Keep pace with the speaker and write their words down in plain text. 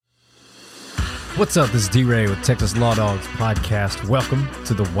What's up? This is D-Ray with Texas Law Dogs Podcast. Welcome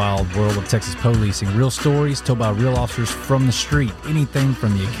to the wild world of Texas policing. Real stories told by real officers from the street. Anything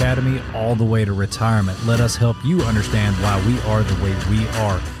from the academy all the way to retirement. Let us help you understand why we are the way we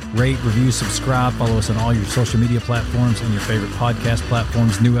are. Rate, review, subscribe, follow us on all your social media platforms and your favorite podcast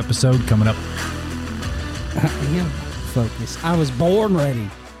platforms. New episode coming up. I am focused. I was born ready.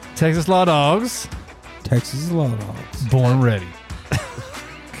 Texas Law Dogs. Texas Law Dogs. Born ready.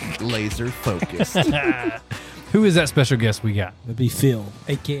 Laser focused. Who is that special guest we got? It'd be Phil,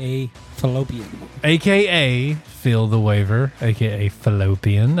 a.k.a. Fallopian. A.K.A. Phil the Waiver, a.k.a.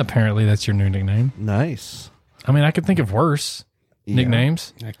 Fallopian. Apparently that's your new nickname. Nice. I mean, I could think of worse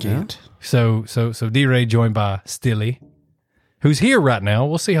nicknames. I can't. So D-Ray joined by Stilly, who's here right now.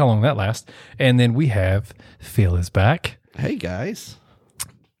 We'll see how long that lasts. And then we have Phil is back. Hey, guys.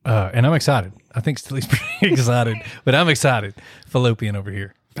 And I'm excited. I think Stilly's pretty excited, but I'm excited. Fallopian over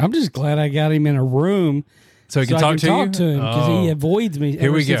here. I'm just glad I got him in a room So he can I talk to you? him because he avoids me Here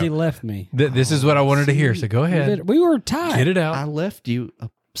ever we since go. he left me. This is what I wanted to hear, so go ahead. We were tied. Get it I out. left you a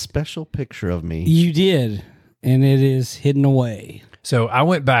special picture of me. You did, and it is hidden away. So I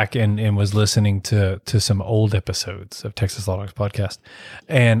went back and was listening to some old episodes of Texas Law Dogs Podcast,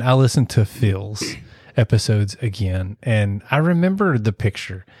 and I listened to Phil's episodes again, and I remember the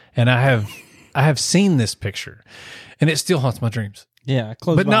picture, and I have seen this picture, and it still haunts my dreams. Yeah, I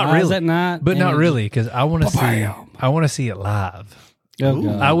closed But my not eyes really. at night. But and not it really, because I want to see. Ba-bam. I want to see it live. just- Oh,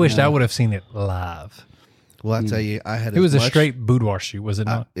 God, I wished no. I would have seen it live. Well, I tell you, I had It was a as much, straight boudoir shoot, was it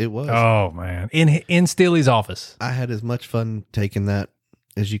not? it was. Oh man, in Stilly's office. I had as much fun taking that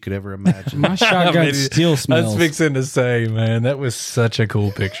as you could ever imagine. My shotgun Man, still smells. I was fixing to say, man, that was such a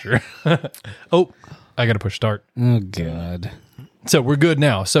cool picture. Oh, I got to push start. Oh, God. So we're good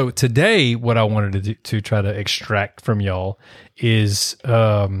now. So today, what I wanted to do, to try to extract from y'all is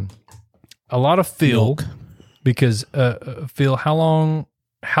a lot of Phil, Milk. because Phil, how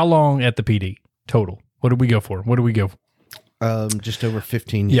long at the PD total? What did we go for? What did we go? Just over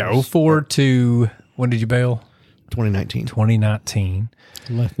 15 years. Yeah, 04 to when did you bail? 2019. 2019.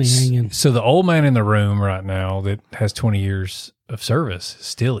 Left me hanging. So the old man in the room right now that has 20 years of service,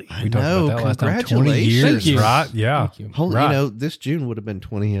 Stilly. We talked know. about that last time. 20 Congratulations. years, Thank you. right? Yeah. Thank you. Holy, Right. this June would have been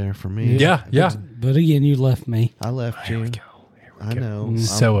 20 year for me. Yeah, yeah. But again, you left me. I left Here we June. go. I know. I'm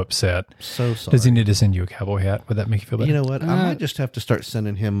So upset. so sorry. Does he need to send you a cowboy hat? Would that make you feel better? You know what? I might just have to start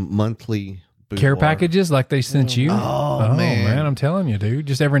sending him monthly Care boudoir. packages like they sent you? Oh, man. man, I'm telling you, dude.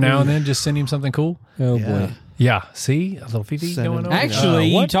 Just every now and then, just send him something cool. Oh, Yeah. boy. Yeah, see? A little fifi Send going him- on. Actually,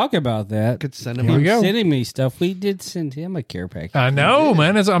 you what? talk about that. Could send him Here we a- go. Sending me stuff. We did send him a care package. I know,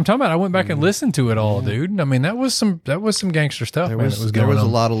 man. As I'm talking about, I went back and listened to it all, dude. I mean, that was some gangster stuff, There man. was, that was there going was a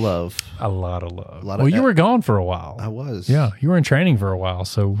on. lot of love. A lot of love. lot of Well, you that- were gone for a while. I was. Yeah, you were in training for a while,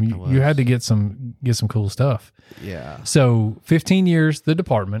 so you had to get some cool stuff. Yeah. So 15 years, the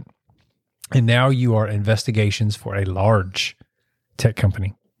department, and now you are investigations for a large tech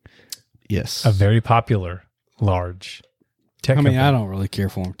company, Yes. a very popular large tech I mean, company. I don't really care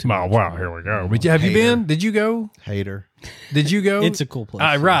for him too Oh, much. wow, here we go. But have you Hater. been? Did you go? Hater. Did you go? It's a cool place.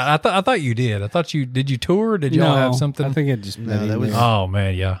 Right. I thought you did. I thought you did. You tour? Did y'all have something? I think it just No, that was- Oh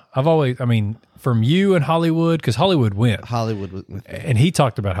man, yeah. I mean, from you and Hollywood, because Hollywood went, Hollywood with me. and he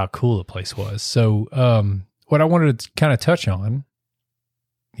talked about how cool the place was. So, what I wanted to kind of touch on,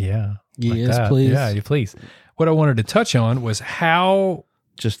 yeah, like Yes, that. please. Yeah, you please. What I wanted to touch on was how,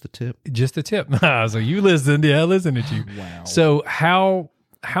 Just the tip. just a tip. So you listened, yeah, I listened to you. Wow. So how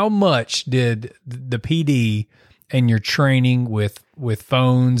much did the PD and your training with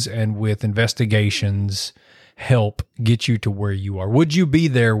phones and with investigations help get you to where you are? Would you be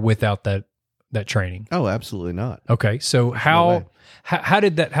there without that training? Oh, absolutely not. Okay, so way. how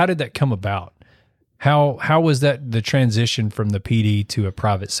did that come about? How was that the transition from the PD to a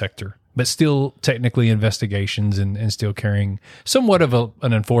private sector, but still technically investigations and still carrying somewhat of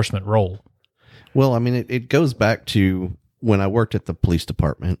an enforcement role, Well, I mean, it goes back to when I worked at the police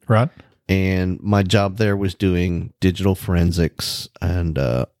department, right? and my job there was doing digital forensics and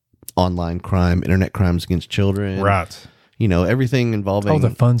online crime, internet crimes against children. Right. You know, everything involving All the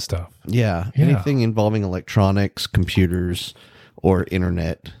fun stuff. yeah, Yeah. anything involving electronics, computers, or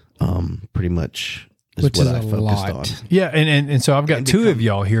internet. Pretty much is Which what is I a focused lot. on. Yeah, and so I've got And two of become-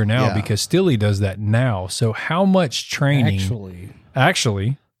 y'all here now yeah. because Stilly does that now. So how much training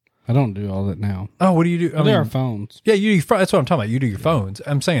actually? I don't do all that now. Oh, what do you do? I There are mean, phones. yeah, you do. That's what I'm talking about. You do your phones.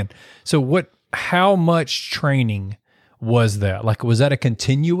 I'm saying. So how much training was that? Like, was that a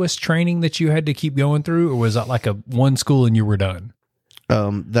continuous training that you had to keep going through, or was that like a one school and you were done?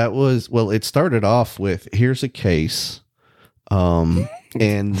 That was, well, it started off with, here's a case.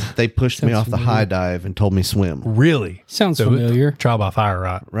 And they pushed me Sounds off the high dive and told me swim. Really? Sounds So familiar. Trial by fire,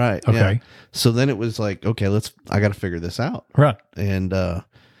 right? Right. Okay. Yeah. So then it was like, okay, I got to figure this out. Right. And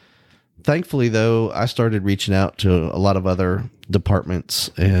thankfully, though, I started reaching out to a lot of other departments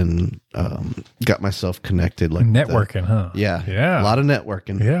and got myself connected. Like Networking, huh? Yeah. Yeah. A lot of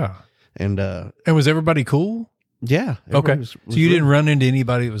networking. Yeah. And And was everybody cool? yeah. Okay. everybody was So you really- didn't run into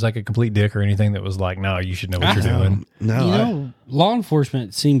anybody that was like a complete dick or anything that was like, no, you should know what you're doing. No. You know, law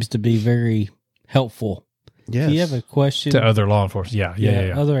enforcement seems to be very helpful. yes. If you have a question, To other law enforcement.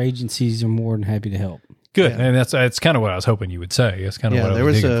 Yeah. other agencies are more than happy to help. Good. Yeah. And that's kind of what I was hoping you would say. That's kind of what I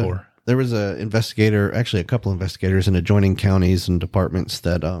was digging for. There was a investigator, actually a couple investigators in adjoining counties and departments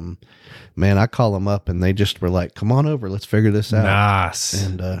that, man, I call them up and they just were like, come on over, let's figure this out. Nice.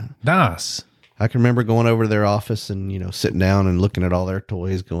 And Nice. I can remember going over to their office and, sitting down and looking at all their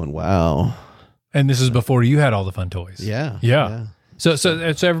toys going, wow. And this is before you had all the fun toys. Yeah. Yeah. So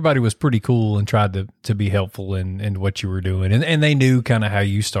everybody was pretty cool and tried to be helpful in what you were doing. And they knew kind of how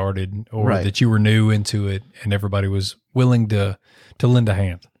you started or Right. that you were new into it and everybody was willing to lend a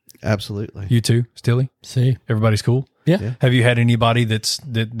hand. Absolutely. You too, Stilly? See? Everybody's cool? Yeah. Have you had anybody that's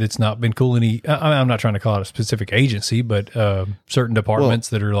not been cool? I'm not trying to call it a specific agency, but certain departments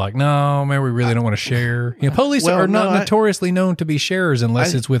that are like, no, man, we really don't want to share. Police Well, are not no, notoriously known to be sharers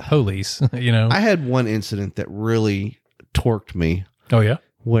unless it's with police. I had one incident that really torqued me Oh yeah.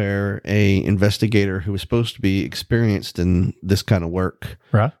 where a investigator who was supposed to be experienced in this kind of work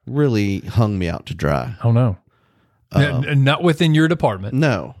Right. really hung me out to dry. Oh no. Not within your department.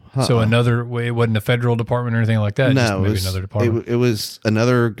 No. So another way, it wasn't a federal department or anything like that. Just No, maybe it was, another department. It was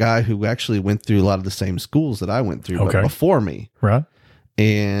another guy who actually went through a lot of the same schools that I went through, Okay. but before me. Right.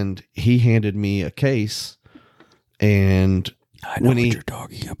 And he handed me a case, and when he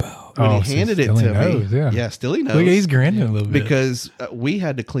talking about. when he handed it Stilly to knows, me, yeah. still he knows. Look, he's grinning a little bit. because we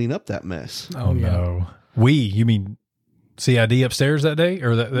had to clean up that mess. Oh no. You mean CID upstairs that day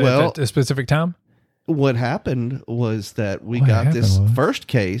or Well- at that specific time? What happened was that we What got this happened was- first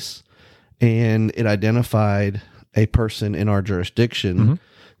case, and it identified a person in our jurisdiction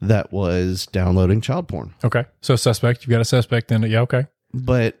Mm-hmm. that was downloading child porn. Okay. So suspect, you got a suspect then. Yeah. Okay.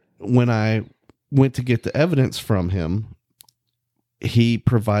 But when I went to get the evidence from him, he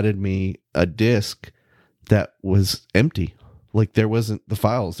provided me a disc that was empty. Like there wasn't the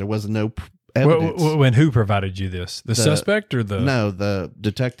files. There was no evidence. When who provided you this? The suspect or the? No, the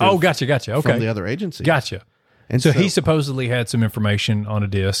detective. Oh, gotcha. Okay. From the other agency. Gotcha. And So he supposedly had some information on a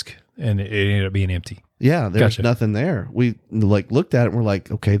disc and it ended up being empty. yeah, there's Gotcha. nothing there. We looked at it and we're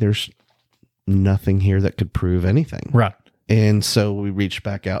like, okay, there's nothing here that could prove anything. Right. And so we reached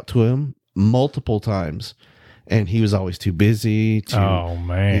back out to him multiple times, and he was always too busy to. Oh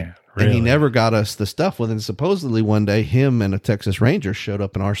man. And Really? he never got us the stuff. Well, then supposedly one day, him and a Texas Ranger showed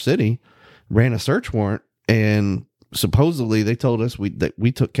up in our city, ran a search warrant, and supposedly they told us that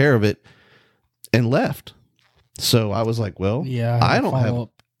we took care of it and left. So I was like, well, Yeah. I don't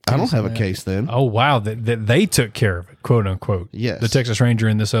have a that. case then. Oh wow. That they took care of it, quote unquote. Yes. The Texas Ranger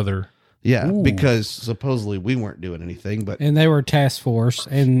and this other. Yeah, Ooh. because supposedly we weren't doing anything, but And they were task force,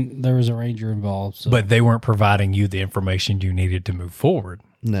 and there was a ranger involved. So. But they weren't providing you the information you needed to move forward.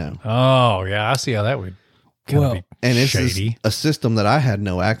 no. Oh yeah, I see how that would kind Well, of be And it's shady. a system that I had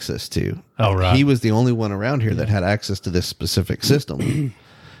no access to. Oh, right. He was the only one around here that had access to this specific system.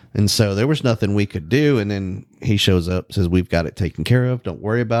 And so there was nothing we could do. And then he shows up, says, we've got it taken care of. Don't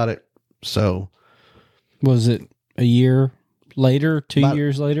worry about it. So was it a year later, 2 About-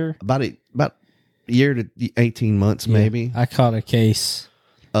 years later? about a year to 18 months, Yeah. maybe, I caught a case.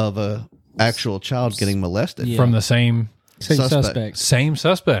 of a actual child getting molested. Yeah. From the same Same Suspect. suspect.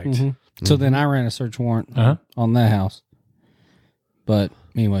 suspect. So then I ran a search warrant Uh-huh. on that house. But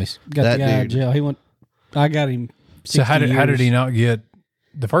anyways, got That the guy out of dude- jail. I got him. So how 60 did he years. not get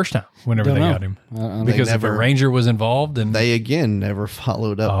the first time whenever Don't they know. got him? I don't know. Because if a never- ranger was involved and They again never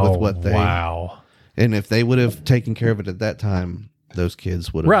followed up with what they. wow. And if they would have taken care of it at that time, those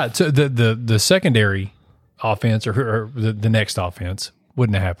kids would have. Right. So the secondary offense or the next offense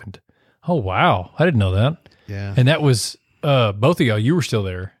wouldn't have happened. Oh wow. I didn't know that. Yeah. And that was both of y'all, you were still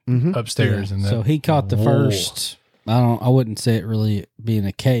there upstairs and So he caught the Whoa. first. I wouldn't say it really being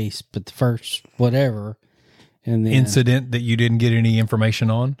a case, but the first whatever, and then incident that you didn't get any information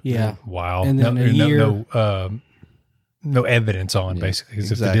on. Yeah. Wow. And then a year- no evidence on basically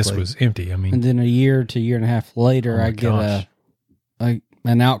because if the disc exactly. was empty. I mean, and then a year to year and a half later, Oh my I get gosh.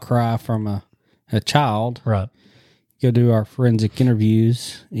 an outcry from a child. right. Go do our forensic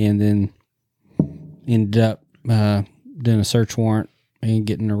interviews, and then ended up doing a search warrant and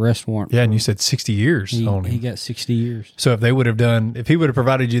getting an arrest warrant. Yeah, and you said 60 years on him. He got 60 years. So if he would have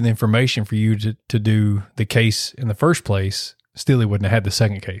provided you the information for you to do the case in the first place, still he wouldn't have had the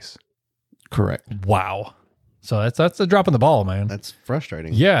second case. Correct. Wow. So that's a drop in the ball, man. That's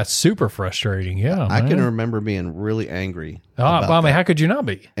frustrating. Yeah, it's super frustrating. Yeah, I can man. remember being really angry. Well, I mean, how could you not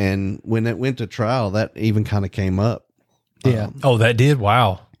be? And when it went to trial, that even kind of came up. Yeah. Oh, that did?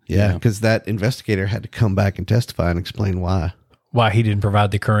 Wow. Yeah, because that investigator had to come back and testify and explain why. Why he didn't provide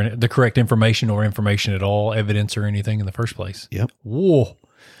the correct information or information at all, evidence or anything in the first place. Yep. Whoa.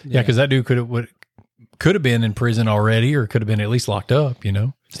 Yeah, because that dude could have been in prison already, or could have been at least locked up,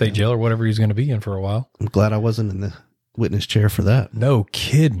 state jail or whatever he's going to be in for a while. I'm glad I wasn't in the witness chair for that. No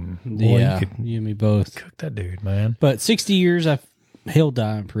kidding. Boy, Yeah, you could you and me both. cook that dude, man. But 60 years, he'll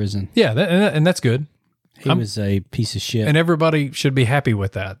die in prison. Yeah, and that's good. He was a piece of shit. And everybody should be happy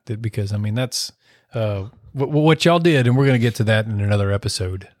with that because, I mean, that's what y'all did, and we're going to get to that in another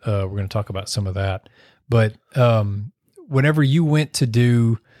episode. We're going to talk about some of that. But whenever you went to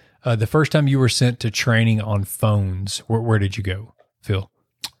do the first time you were sent to training on phones, where did you go, Phil?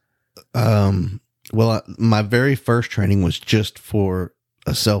 Well, my very first training was just for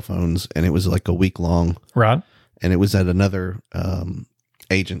cell phones, and it was like a week long, Right. and it was at another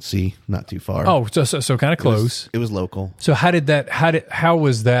agency not too far. Oh, so kind of close. It was local. So how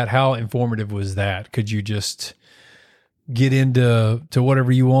was that? How informative was that? Could you just get into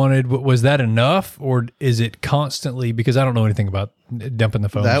whatever you wanted? Was that enough, or is it constantly? Because I don't know anything about dumping the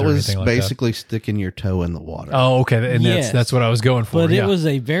phones. That or was anything like basically sticking your toe in the water. Oh, okay, and Yes. that's what I was going for. But yeah. it was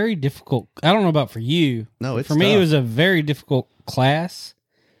a very difficult. I don't know about for you. No, it's for me. It tough. was a very difficult class.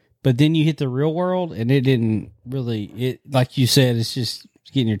 But then you hit the real world, and it didn't really. It like you said, it's just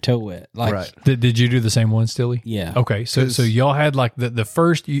getting your toe wet. Like, Right. Did you do the same one, Stilly? Yeah. Okay, so y'all had like the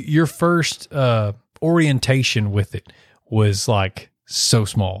first your first orientation with it was like so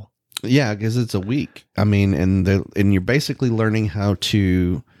small. Yeah, because it's a week. I mean, and you're basically learning how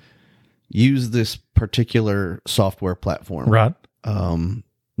to use this particular software platform. Right.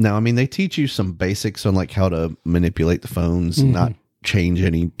 Now, I mean, they teach you some basics on like how to manipulate the phones, and not change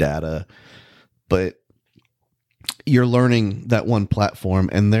any data, but you're learning that one platform,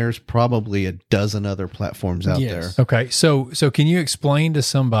 and there's probably a dozen other platforms out Yes. there. Okay, so can you explain to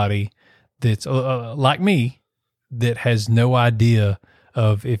somebody that's like me that has no idea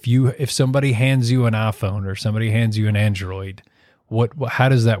of if somebody hands you an iPhone or somebody hands you an Android, how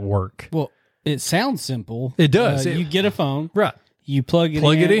does that work? Well, it sounds simple. It does. You get a phone, Right. you plug it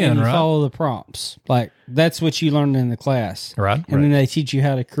in, and you right? follow the prompts. Like that's what you learned in the class, Right. And then they teach you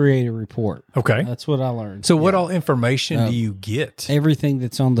how to create a report. Okay. That's what I learned. So what all information do you get? Everything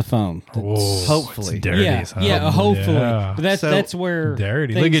that's on the phone. Whoa, Hopefully. it's dirty Yeah, as hell. yeah, hopefully. Yeah. But So- that's where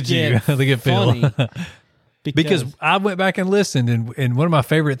Dirty. things Look at you. get Look at Phil. funny Because I went back and listened, and one of my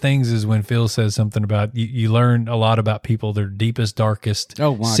favorite things is when Phil says something about you learn a lot about people, their deepest, darkest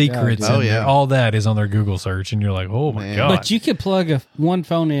Oh, my secrets, God, dude. and Oh, yeah. all that is on their Google search, and you're like, oh my Man. god! But you could plug one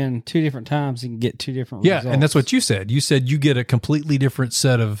phone in 2 different times and get 2 different yeah, results. and that's what you said. You said you get a completely different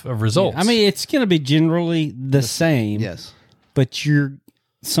set of results. I mean, it's going to be generally the same, Yes. but you're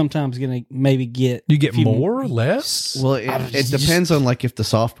sometimes going to maybe get you get a few more, less. Well, it depends on like if the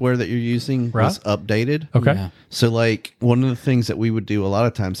software that you're using was updated. Okay. Yeah. So like one of the things that we would do a lot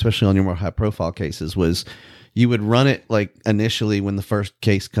of times, especially on your more high profile cases, was you would run it like initially when the first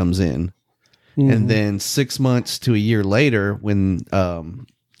case comes in. And then 6 months to a year later, when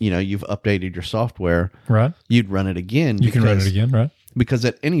you've updated your software, Right. you'd run it again. You can run it again, right? Because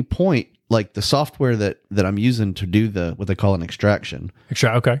at any point, like the software that I'm using to do what they call an extraction,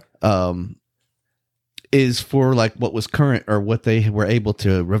 Okay. is for like what was current or what they were able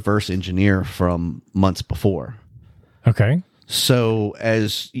to reverse engineer from months before. Okay. So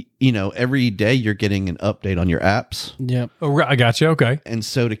as every day you're getting an update on your apps. Yep. Oh, right, I got you. Okay. And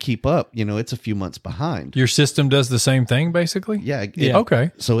so to keep up, it's a few months behind. Your system does the same thing, basically. Yeah.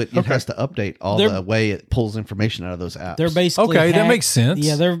 Okay. So it has to update all the way it pulls information out of those apps. They're basically Okay, that makes sense.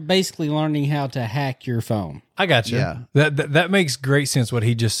 Yeah, they're basically learning how to hack your phone. I got you. Yeah. That makes great sense what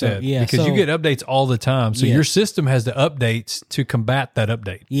he just said. yeah, Because you so- get updates all the time. So Yes. your system has the updates to combat that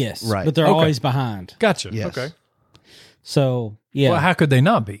update. Yes, Right. but they're Okay. always behind. Gotcha. Yes. Okay. So yeah, Well, how could they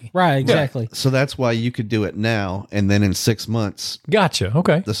not be? right, exactly. So that's why you could do it now, and then in 6 months, Gotcha.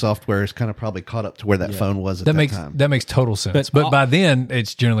 Okay. the software is kind of probably caught up to where that phone was at That that makes time. total sense. But But by then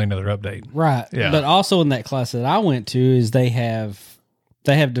it's generally another update. Right. Yeah. But also in that class that I went to is they have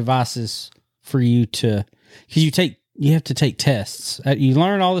devices for you to because you have to take tests. You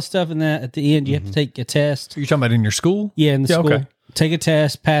learn all this stuff, and then at the end you have to take a test. You're talking about in your school? Yeah, in the school. Okay. Take a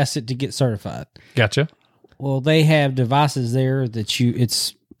test, pass it to get certified. Gotcha. Well, they have devices there that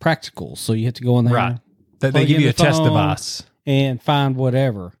it's practical, so you have to go in there, Right. They plug give in you a the test phone, device. and find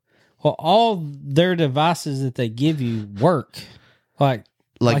whatever. Well, all their devices that they give you work,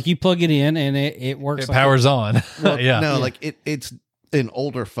 like you plug it in and it works. It powers on. Yeah. No, like it's an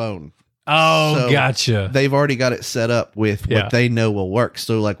older phone. Oh, So gotcha. They've already got it set up with Yeah. what they know will work.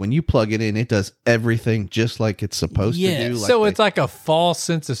 So like when you plug it in, it does everything just like it's supposed to do. Like So it's like a false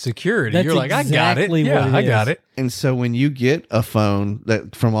sense of security. That's You're like, I got it. exactly Yeah, what it I got is. it. and so when you get a phone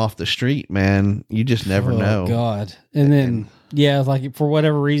that from off the street, man, you just never know. Oh God! And then like for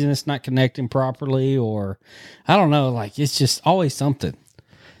whatever reason it's not connecting properly, or I don't know. Like it's just always something.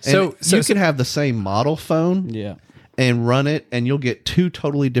 And you could have the same model phone Yeah. and run it, and you'll get two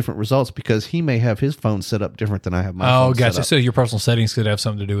totally different results because he may have his phone set up different than I have my phone. Oh, set gotcha. up. So your personal settings could have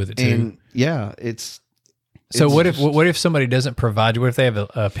something to do with it too. And yeah, it's So it's what if somebody doesn't provide you? What if they have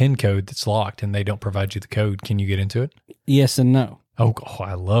a PIN code that's locked and they don't provide you the code? Can you get into it? Yes and no. Oh,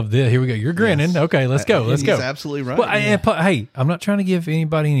 I love this. Here we go. You're grinning. Okay, let's go. Let's he's go. absolutely right. Well, hey, I'm not trying to give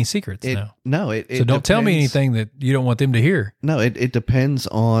anybody any secrets now. So Don't tell me anything that you don't want them to hear. No, it depends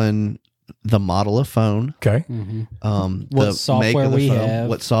on the model of phone, Okay. the What software make of the we phone, have.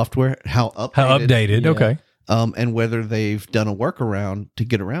 what software, how updated, How updated? Yeah. Okay. and whether they've done a workaround to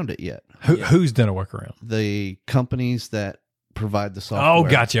get around it yet. Who's done a workaround? The companies that provide the software. Oh,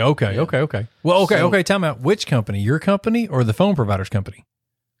 gotcha. Okay. Okay. Well, okay. Time out. Which company? Your company or the phone provider's company?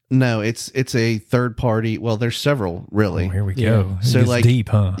 No, it's a third party. Well, there's several really. Oh, here we Yeah. go. So, It's like, deep,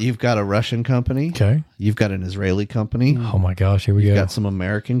 huh? You've got a Russian company. Okay. You've got an Israeli company. Oh my gosh, here we You've go. got some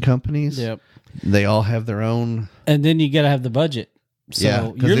American companies. Yep. They all have their own. And then you got to have the budget. So Yeah,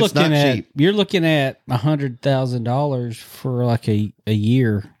 'cause you're it's looking not at cheap. $100,000 for like a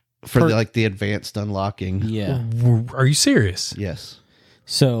year. For Per- the advanced unlocking. Yeah. Are you serious? Yes.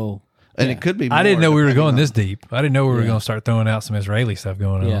 So And yeah. it could be I didn't more know we were depending going on- this deep. I didn't know we were Yeah. going to start throwing out some Israeli stuff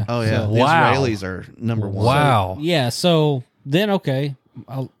going on. Yeah. Oh yeah. So- The Wow. Israelis are number one. Wow. Yeah. So then, okay,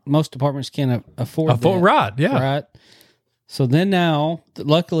 most departments can't afford that, Right. Yeah. right? So then now,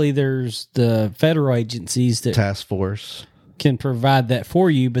 luckily, there's the federal agencies that Task force. can provide that for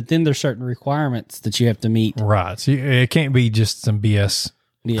you, but then there's certain requirements that you have to meet. Right. So it can't be just some BS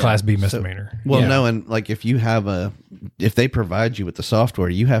Yeah. Class B misdemeanor. Well, Yeah. no, and like if they provide you with the software,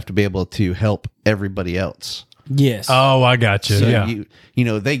 you have to be able to help everybody else. Yes. Oh, I got you. So yeah. you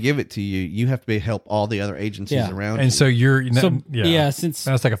know, they give it to you. You have to be help all the other agencies Yeah. around you. And so you're so yeah. since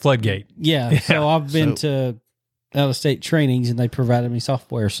That's like a floodgate. so I've been So- to out of state trainings and they provided me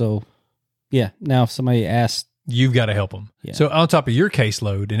software. So yeah, now if somebody asks, You've got to help them. Yeah. So on top of your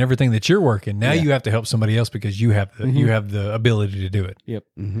caseload and everything that you're working, now Yeah. you have to help somebody else because you have the you Mhm. have the ability to do it. yep,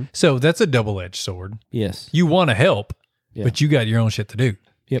 Mhm. So that's a double-edged sword. yes, You want to help, Yeah. but you got your own shit to do.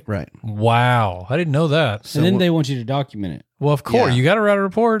 Right. Wow, I didn't know that. So and then we're- they want you to document it. Well, of course, Yeah. you got to write a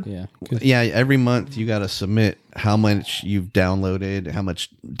report. Yeah, 'cause- Yeah, every month you got to submit how much you've downloaded, how much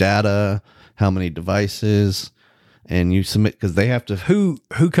data, how many devices, and you submit because they have to. Who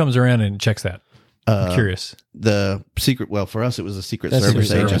comes around and checks that? I'm curious. The secret. Well, for us, it was a Secret That's Service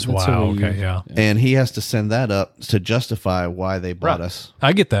Secret agent, Service. That's what Wow. we Okay. use. Yeah. and he has to send that up to justify why they bought Right. us.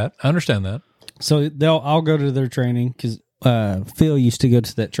 I get that. I understand that. So I'll go to their training because Phil used to go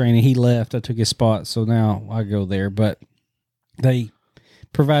to that training. He left. I took his spot, so now I go there. But they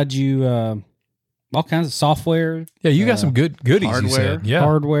provide you all kinds of software, Yeah, you got some good goodies. You hardware. said. Yeah.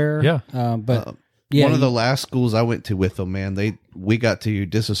 hardware. Yeah. But yeah, One of the last schools I went to with them, man, we got to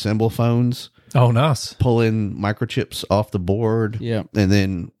disassemble phones, Oh, nice. pulling microchips off the board, Yeah. and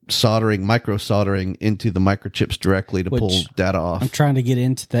then micro soldering into the microchips directly to Which pull data off. I'm trying to get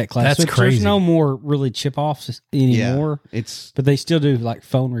into that class. That's Which crazy. There's no more really chip offs anymore, It's but they still do like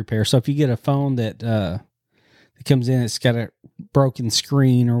phone repair. So if you get a phone that comes in, it's got a broken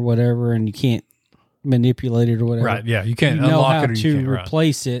screen or whatever, and you can't manipulate it or whatever, Right. Yeah. You can't you know unlock how it or you to can't. Right.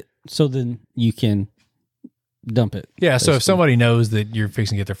 replace it, so then you can dump it. Yeah, so if basically. somebody knows that you're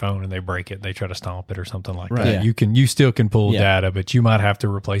fixing to get their phone and they break it, they try to stomp it or something like Right. that. Yeah. You still can pull Yeah. data, but you might have to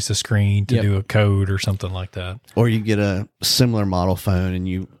replace the screen to Yep. do a code or something like that. or you get a similar model phone and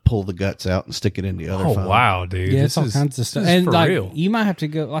you pull the guts out and stick it in the other Oh phone. wow, dude! Yeah, this it's all is, kinds of stuff. this is And for like real. you might have to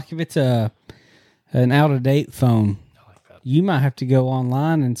go, like if it's an out of date phone, you might have to go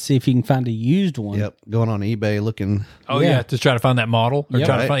online and see if you can find a used one. Yep, going on eBay looking. Oh yeah. yeah. To try to find that model or Yep.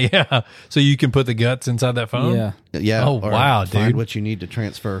 try to find so you can put the guts inside that phone. Yeah. Yeah. Oh, or wow, Find dude. what you need to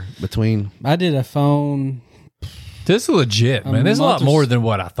transfer between. I did a phone. This is legit, man. This is a lot month or more s- than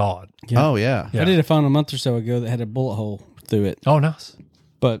what I thought. Yeah. Oh yeah. Yeah. I did a phone a month or so ago that had a bullet hole through it, Oh, nice.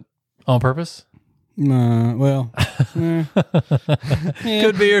 but On purpose? Well,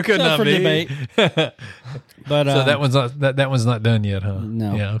 Could be or could not for be. debate. But So that one's not done yet, huh?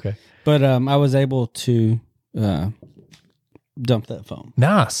 No. Yeah. Okay. But I was able to dump that phone.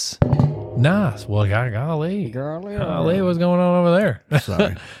 Nice. Well, golly, what's going on over there?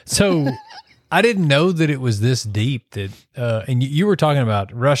 Sorry. So I didn't know that it was this deep. That and you were talking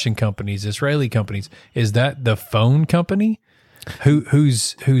about Russian companies, Israeli companies. Is that the phone company?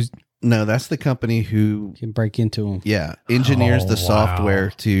 Who's No, that's the company who, Can break into them. engineers Oh, the wow.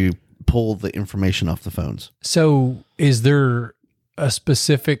 software to pull the information off the phones. so? Is there a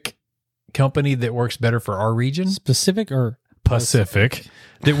specific company that works better for our region? Specific or Pacific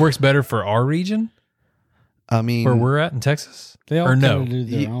that works better for our region I mean, where we're at in Texas? they all or no? kinda do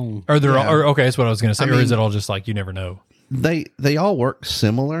their Ye- own. Or they're Yeah. or okay, that's what I was going to say. I Or is mean- it all just like you never know? they all work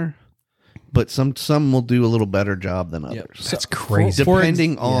similar, but some will do a little better job than others. That's crazy. For-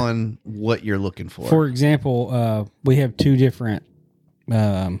 Depending on what you're looking for. For example, we have two different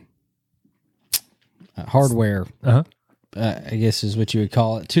hardware. Uh-huh. I guess is what you would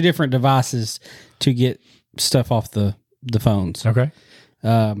call it. Two different devices to get stuff off the phones. Okay.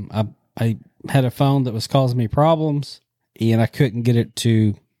 I had a phone that was causing me problems, and I couldn't get it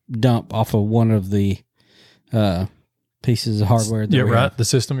to dump off of one of the pieces of hardware. That Yeah, we right. have. The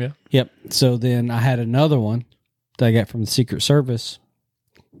system, yeah. Yep. So then I had another one that I got from the Secret Service,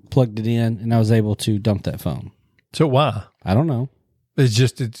 plugged it in, and I was able to dump that phone. So why? I don't know.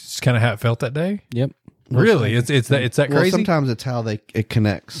 It's kind of how it felt that day. Yep. Really? It's that well, crazy? sometimes it's how it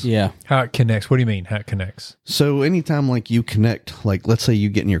connects. Yeah. How it connects. What do you mean how it connects? So anytime like you connect, like let's say you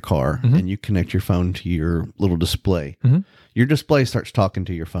get in your car and you connect your phone to your little display, your display starts talking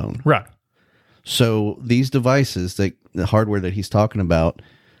to your phone. Right. So these devices, the hardware that he's talking about,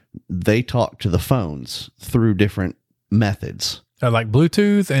 they talk to the phones through different methods. Like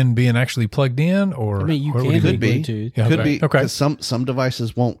Bluetooth and being actually plugged in, or I mean, you what would can it Could be. Bluetooth. Yeah, Could okay. be. Okay. 'Cause some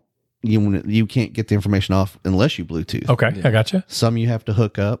devices won't. You can't get the information off unless you Bluetooth. Okay, I gotcha. Some you have to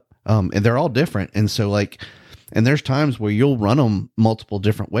hook up, and they're all different. And so and there's times where you'll run them multiple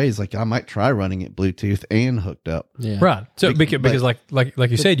different ways. Like I might try running it Bluetooth and hooked up. Yeah. Right. So Be- because but-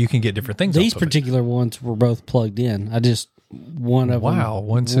 like you said, you can get different things. These off of it. particular ones were both plugged in. I just one of Wow, them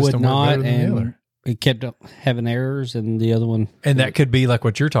one system would worked not, better than the and other. it kept up having errors, and the other one. And that could be like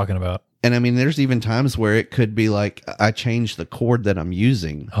what you're talking about. And I mean, there's even times where it could be like I changed the cord that I'm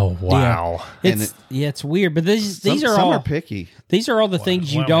using. Oh wow. And It's weird, but these are some all are picky. these are all the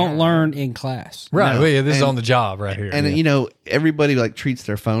things you wow. don't learn in class. Right. No. Well, yeah, this is And- on the job right here. And yeah. everybody like treats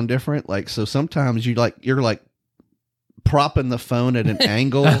their phone different. Like so sometimes you're like propping the phone at an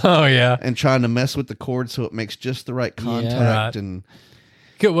angle Oh yeah. and trying to mess with the cord so it makes just the right contact Right. and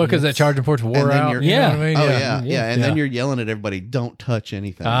Good. Well, because that charging port's wore then out. you're- You know Yeah. what I mean? oh yeah. Yeah. And then Yeah. you're yelling at everybody, don't touch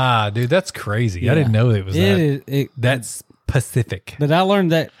anything. Dude, that's crazy. Yeah. I didn't know it was It that. is. It, That's Pacific. but I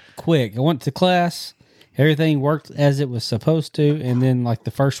learned that quick. I went to class, everything worked as it was supposed to, and then like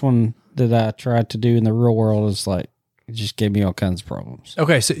the first one that I tried to do in the real world is like it just gave me all kinds of problems.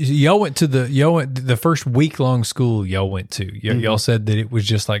 Okay, so y'all went to the first week long school y'all went to. Y'all said that it was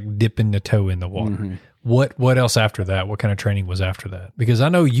just like dipping the toe in the water. What else after that? What kind of training was after that? Because I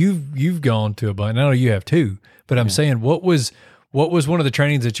know you've gone to a bunch. I know you have too. But I'm saying, what was one of the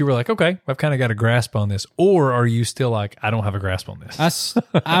trainings that you were like, okay, I've kind of got a grasp on this, or are you still like, I don't have a grasp on this?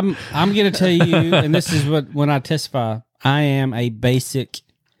 I'm going to tell you, and this is what when I testify, I am a basic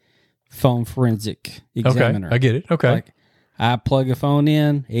phone forensic examiner. Okay, I get it. Okay, Like I plug a phone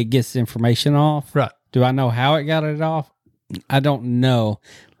in, it gets the information off. right. Do I know how it got it off? I don't know.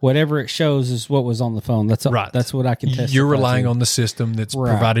 Whatever it shows is what was on the phone. That's Right. That's what I can testify. You're relying to. on the system that's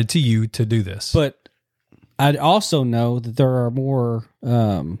Right. provided to you to do this. But I also know that there are more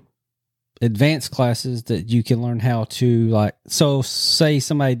advanced classes that you can learn how to like. So, say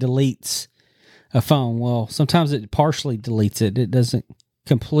somebody deletes a phone. Well, sometimes it partially deletes it. It doesn't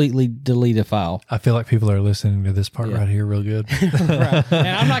completely delete a file. I feel like people are listening to this part Yeah. right here real good. Right. And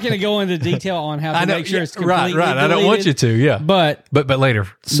I'm not going to go into detail on how to make sure it's completely right. I don't want you deleted, to. Yeah, But but later.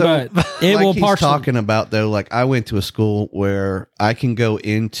 So but it like will he's partially. talking about though, like I went to a school where I can go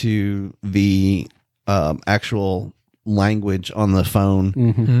into the actual language on the phone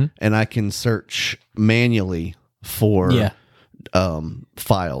Mhm. and I can search manually for Yeah.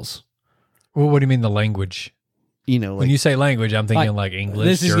 files. Well, what do you mean the language? You know, When like you say language, I'm thinking like English.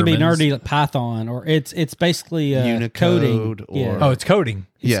 This is going to be Germans. nerdy, like Python, or it's basically Unicode coding. or- Oh, it's coding.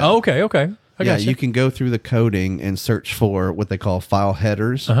 Yeah. Oh, okay. I yeah, got you can go through the coding and search for what they call file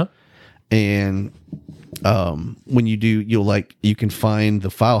headers. Uh-huh. And when you do, you can find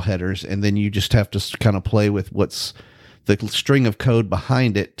the file headers, and then you just have to kind of play with what's the string of code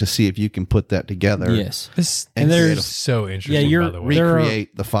behind it to see if you can put that together. Yes. This And is there's- so interesting. Yeah, you're- by the way. there are-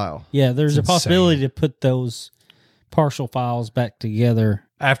 Recreate the file. Yeah, there's a It's insane. possibility to put those partial files back together.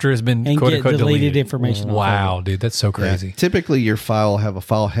 After it's been And quote get unquote deleted information off Wow, dude, that's so crazy. Yeah. Typically, your file will have a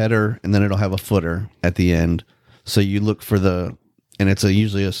file header, and then it'll have a footer at the end. So you look for and it's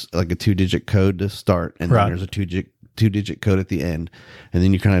usually like a 2-digit code to start, and Right. then there's a two-digit code at the end, and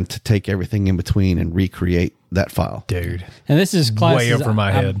then you kind of take everything in between and recreate that file. Dude. And this is classes over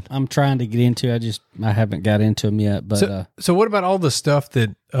my head. I'm trying to get into. I haven't got into them yet. But So what about all the stuff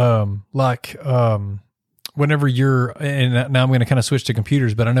that whenever you're, and now I'm going to kind of switch to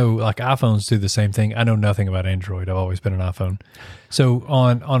computers, but I know like iPhones do the same thing. I know nothing about Android. I've always been an iPhone. So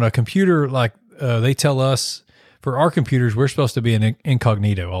on a computer, like they tell us for our computers, we're supposed to be in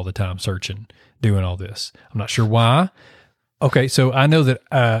incognito all the time, searching, doing all this. I'm not sure why. Okay. So I know that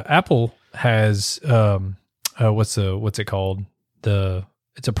Apple has, what's it called?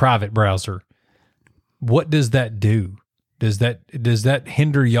 It's a private browser. What does that do? Does that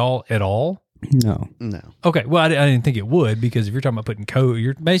hinder y'all at all? no. No. Okay, well, I didn't think it would, because if you're talking about putting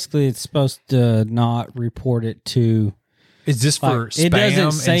code, Basically, it's supposed to not report it to. is this for Like, spam it doesn't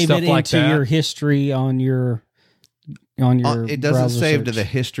and save stuff it like into that? your history on your It doesn't browser save to search. the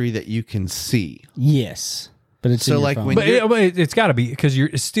history that you can see. Yes, but it's So, in your like, phone. when But it's got to be, because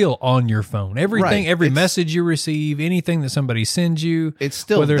it's still on your phone. Everything, Right. every It's- message you receive, anything that somebody sends you, It's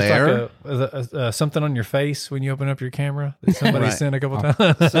still whether there. it's like something on your face when you open up your camera that somebody Right. sent a couple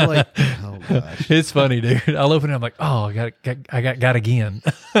times. So like, oh gosh. It's funny, dude. I'll open it. I'm like, oh, I got again.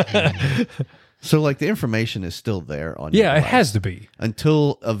 So like the information is still there on. Yeah, your it device has to be.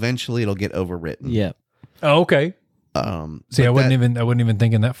 until eventually it'll get overwritten. yeah. Oh, okay. See, but I wasn't even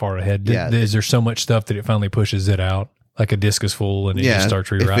thinking that far ahead. Yeah. Is there so much stuff that it finally pushes it out? Like a disk is full and it just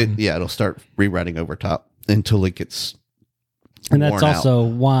starts if rewriting. it'll start rewriting over top until it gets. And that's worn out. also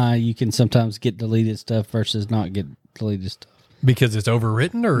why you can sometimes get deleted stuff versus not get deleted stuff. Because it's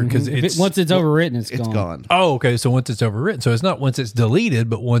overwritten, or because If it's once it's overwritten, it's It's gone. gone. Oh, okay. So once it's overwritten, so it's not once it's deleted,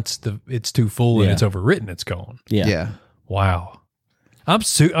 but once it's too full and Yeah. it's overwritten, it's gone. Yeah. Yeah. Wow.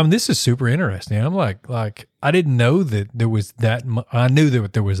 This is super interesting. I'm like I didn't know that there was that. I knew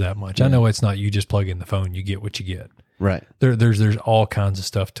that there was that much. I know it's not you just plug in the phone, you get what you get. Right. There's all kinds of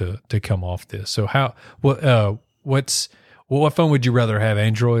stuff to come off this. So what phone would you rather have,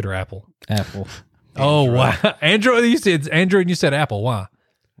 Android or Apple? Apple. Oh wow, Android. You said Android, and you said Apple. Why?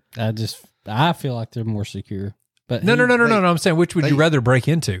 I feel like they're more secure. But No. I'm saying which would you rather break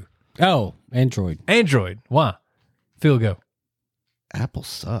into? Oh, Android. Android. Why? Phil, go. Apple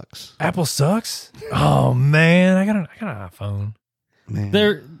sucks. Apple sucks. Oh man, I got an iPhone. Man.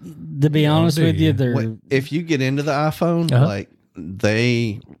 They're to be honest do with you, you? they're If you get into the iPhone, Uh-huh. like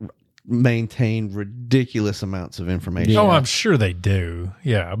they maintain ridiculous amounts of information. Yeah. Oh, I'm sure they do.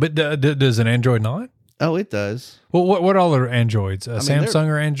 Yeah, but does an Android not? Oh, it does. Well, what all are Androids? mean, Samsung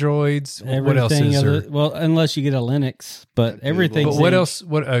or Androids? What else everything is there? well, unless you get a Linux, but everything. But what else?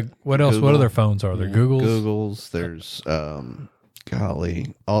 What else? What Google. other phones are there? Yeah. Google's. Google's. There's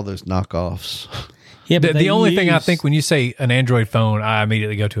golly, all those knockoffs. Yeah, but The they only thing I use- think when you say an Android phone, I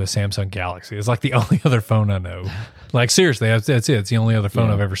immediately go to a Samsung Galaxy. It's like the only other phone I know. Like seriously, that's it. It's the only other phone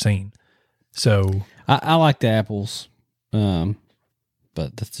Yeah. I've ever seen. So I like the Apples,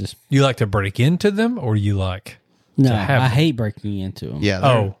 but that's just you like to break into them, or you like? no. have I them. hate breaking into them. Yeah.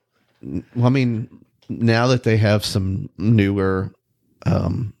 Oh, Well, I mean, now that they have some newer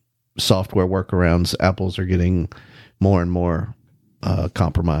software workarounds, Apples are getting more and more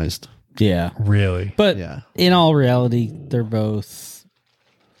compromised. yeah. really? But Yeah. in all reality, they're both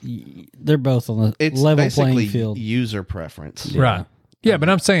on the It's level basically playing field. user preference. Yeah. Right. Yeah, but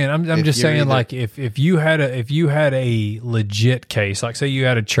I'm saying I'm If just you're saying either- like if you had a legit case, like say you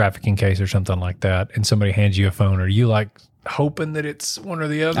had a trafficking case or something like that, and somebody hands you a phone, are you like hoping that it's one or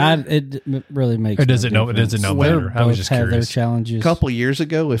the other? It really makes. Or does it know- difference. does it know They better? I was both just have curious. their challenges. A couple years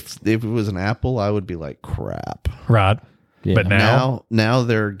ago, if it was an Apple, I would be like, crap. Right. Yeah. But now, Now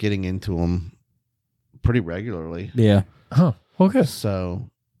they're getting into them pretty regularly. Yeah. huh? Well, good. So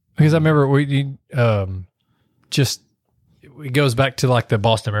Because I remember it goes back to like the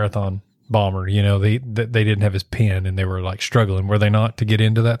Boston Marathon bomber. You know, they didn't have his pen and they were like struggling, were they not, to get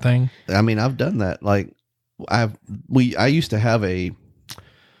into that thing? I mean, I've done that. Like I used to have a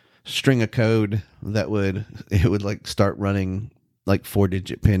string of code that would like start running like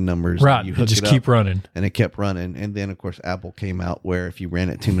 4-digit pin numbers. Right. You You hook just it keep up, running. and it kept running. And then of course Apple came out where if you ran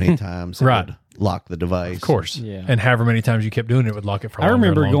it too many times, it Right. would lock the device. Of course. Yeah. And however many times you kept doing it would lock it for I longer and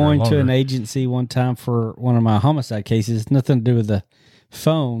remember longer going and to an longer. agency one time for one of my homicide cases. Nothing to do with the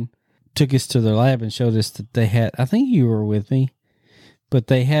phone, took us to their lab and showed us that they had, I think you were with me, but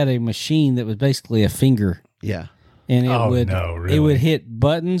they had a machine that was basically a finger. Yeah. And it really? it would hit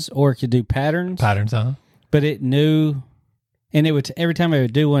buttons or it could do patterns. Patterns, huh? But it knew, and it would every time it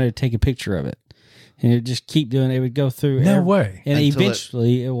would do one, it would take a picture of it. And it would just keep doing it. It would go through. No way. And Until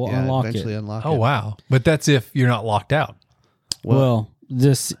eventually it will unlock eventually it. unlock Oh, it. wow. But that's if you're not locked out. Well,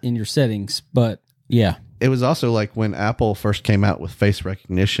 this in your settings, but yeah. It was also like when Apple first came out with face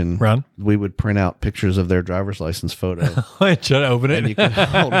recognition. Ron? We would print out pictures of their driver's license photo. Try to open And you it. could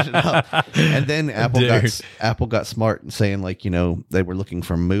hold it up. And then Dude. Apple got smart and saying, like, they were looking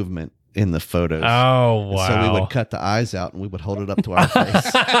for movement in the photos. Oh, wow. So we would cut the eyes out and we would hold it up to our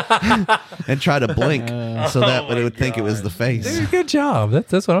face and try to blink so that it would think it was the face. Dude, good job.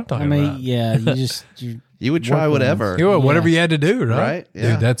 That's what I'm I talking mean, about. yeah, You would try Work on whatever. You know, whatever you had to do, right? Right?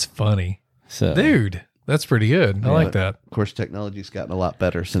 Yeah. Dude, that's funny. so Dude, that's pretty good. I like that. Of course, technology's gotten a lot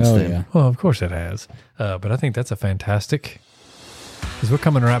better since Oh, then. yeah. Well, of course it has. But I think that's a fantastic. Because we're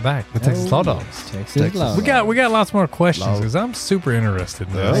coming right back with Texas Law Dogs. Texas Law. We got lots more questions Law. because I'm super interested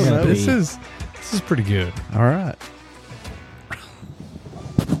in Oh, this. no. This is pretty good. All right.